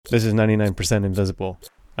This is 99% Invisible.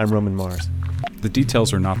 I'm Roman Mars. The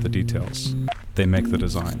details are not the details. They make the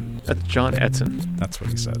design. That's John Edson. That's what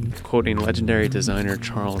he said. Quoting legendary designer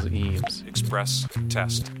Charles Eames. Express,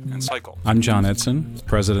 test, and cycle. I'm John Edson,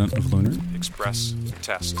 president of Lunar. Express,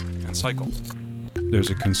 test, and cycle. There's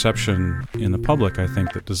a conception in the public, I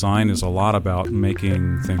think, that design is a lot about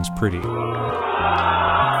making things pretty.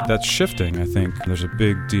 That's shifting, I think. There's a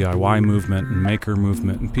big DIY movement and maker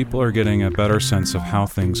movement, and people are getting a better sense of how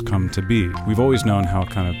things come to be. We've always known how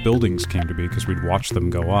kind of buildings came to be because we'd watch them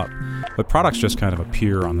go up. But products just kind of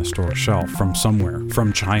appear on the store shelf from somewhere,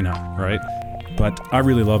 from China, right? But I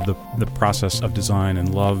really love the process of design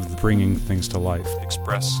and love bringing things to life.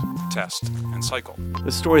 Express, test, and cycle.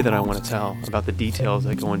 The story that I want to tell about the details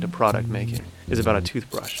that go into product making is about a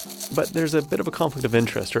toothbrush. But there's a bit of a conflict of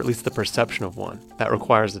interest, or at least the perception of one, that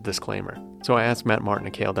requires a disclaimer. So I asked Matt Martin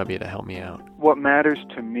at KLW to help me out. What matters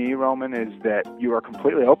to me, Roman, is that you are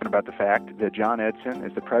completely open about the fact that John Edson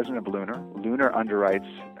is the president of Lunar. Lunar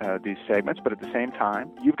underwrites these segments, but at the same time,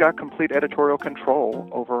 you've got complete editorial control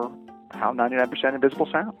over how 99% Invisible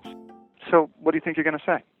sounds. So what do you think you're going to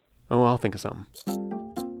say? Oh, I'll think of something.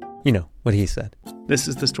 You know, what he said. This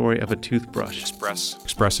is the story of a toothbrush.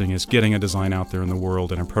 Expressing is getting a design out there in the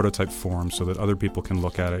world in a prototype form so that other people can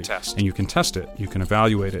look at it. Test. And you can test it, you can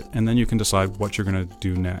evaluate it, and then you can decide what you're going to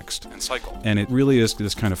do next. And cycle. And it really is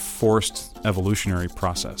this kind of forced evolutionary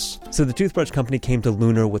process. So the toothbrush company came to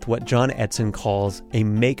Lunar with what John Edson calls a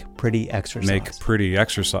make pretty exercise. Make pretty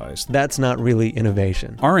exercise. That's not really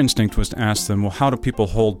innovation. Our instinct was to ask them, well, how do people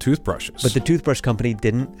hold toothbrushes? But the toothbrush company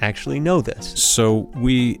didn't actually know this. So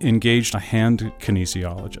we engaged a hand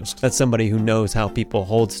kinesiologist. That's somebody who knows how people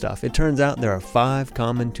hold stuff. It turns out there are 5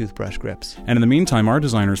 common toothbrush grips. And in the meantime, our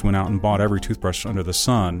designers went out and bought every toothbrush under the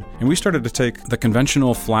sun. And we started to take the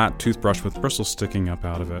conventional flat toothbrush with bristles sticking up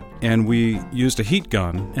out of it. And we used a heat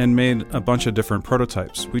gun and made a bunch of different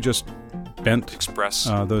prototypes. We just bent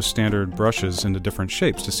those standard brushes into different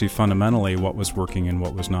shapes to see fundamentally what was working and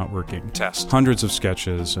what was not working. Test. Hundreds of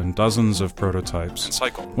sketches and dozens of prototypes. And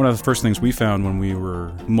cycle. One of the first things we found when we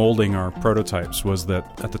were molding our prototypes was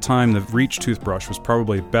that at the time the Reach toothbrush was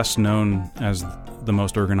probably best known as the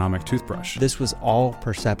most ergonomic toothbrush. This was all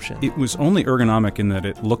perception. It was only ergonomic in that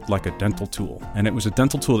it looked like a dental tool. And it was a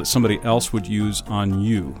dental tool that somebody else would use on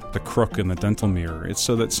you, the crook in the dental mirror. It's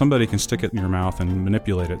so that somebody can stick it in your mouth and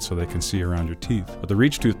manipulate it so they can see around your teeth. But the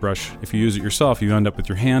Reach toothbrush, if you use it yourself, you end up with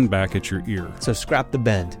your hand back at your ear. So scrap the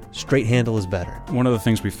bend. Straight handle is better. One of the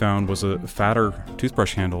things we found was a fatter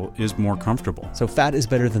toothbrush handle is more comfortable. So fat is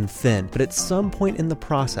better than thin. But at some point in the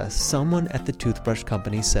process, someone at the toothbrush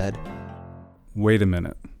company said, wait a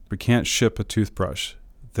minute, we can't ship a toothbrush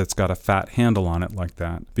that's got a fat handle on it like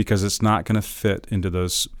that because it's not going to fit into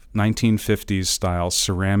those 1950s style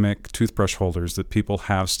ceramic toothbrush holders that people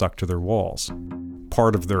have stuck to their walls.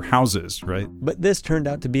 Part of their houses, right? But this turned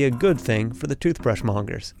out to be a good thing for the toothbrush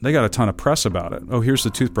mongers. They got a ton of press about it. Oh, here's the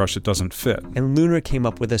toothbrush that doesn't fit. And Lunar came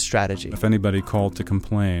up with a strategy. If anybody called to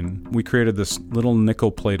complain, we created this little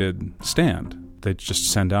nickel-plated stand. They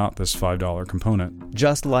just send out this $5 component.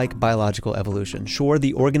 Just like biological evolution. Sure,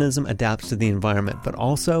 the organism adapts to the environment, but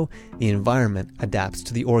also the environment adapts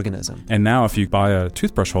to the organism. And now if you buy a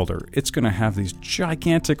toothbrush holder, it's going to have these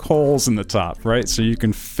gigantic holes in the top, right? So you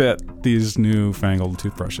can fit these newfangled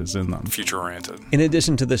toothbrushes in them. Future-oriented. In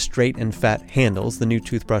addition to the straight and fat handles, the new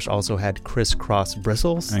toothbrush also had crisscross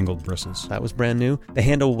bristles. Angled bristles. That was brand new. The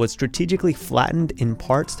handle was strategically flattened in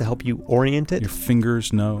parts to help you orient it. Your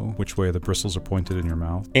fingers know which way the bristles are pointed in your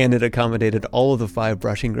mouth. And it accommodated all of the 5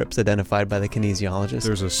 brushing grips identified by the kinesiologist.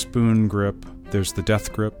 There's a spoon grip. There's the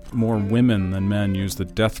death grip. More women than men use the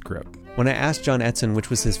death grip. When I asked John Edson which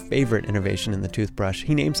was his favorite innovation in the toothbrush,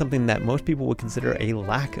 he named something that most people would consider a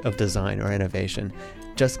lack of design or innovation.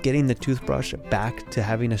 Just getting the toothbrush back to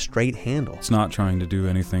having a straight handle. It's not trying to do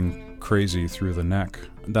anything crazy through the neck.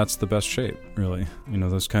 That's the best shape, really. You know,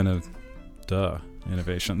 those kind of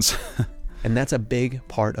innovations. And that's a big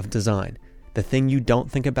part of design. The thing you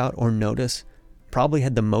don't think about or notice probably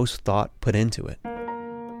had the most thought put into it.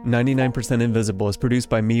 99% Invisible is produced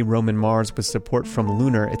by me, Roman Mars, with support from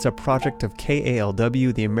Lunar. It's a project of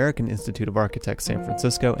KALW, the American Institute of Architects San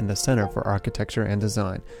Francisco, and the Center for Architecture and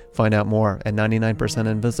Design. Find out more at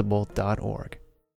 99percentinvisible.org.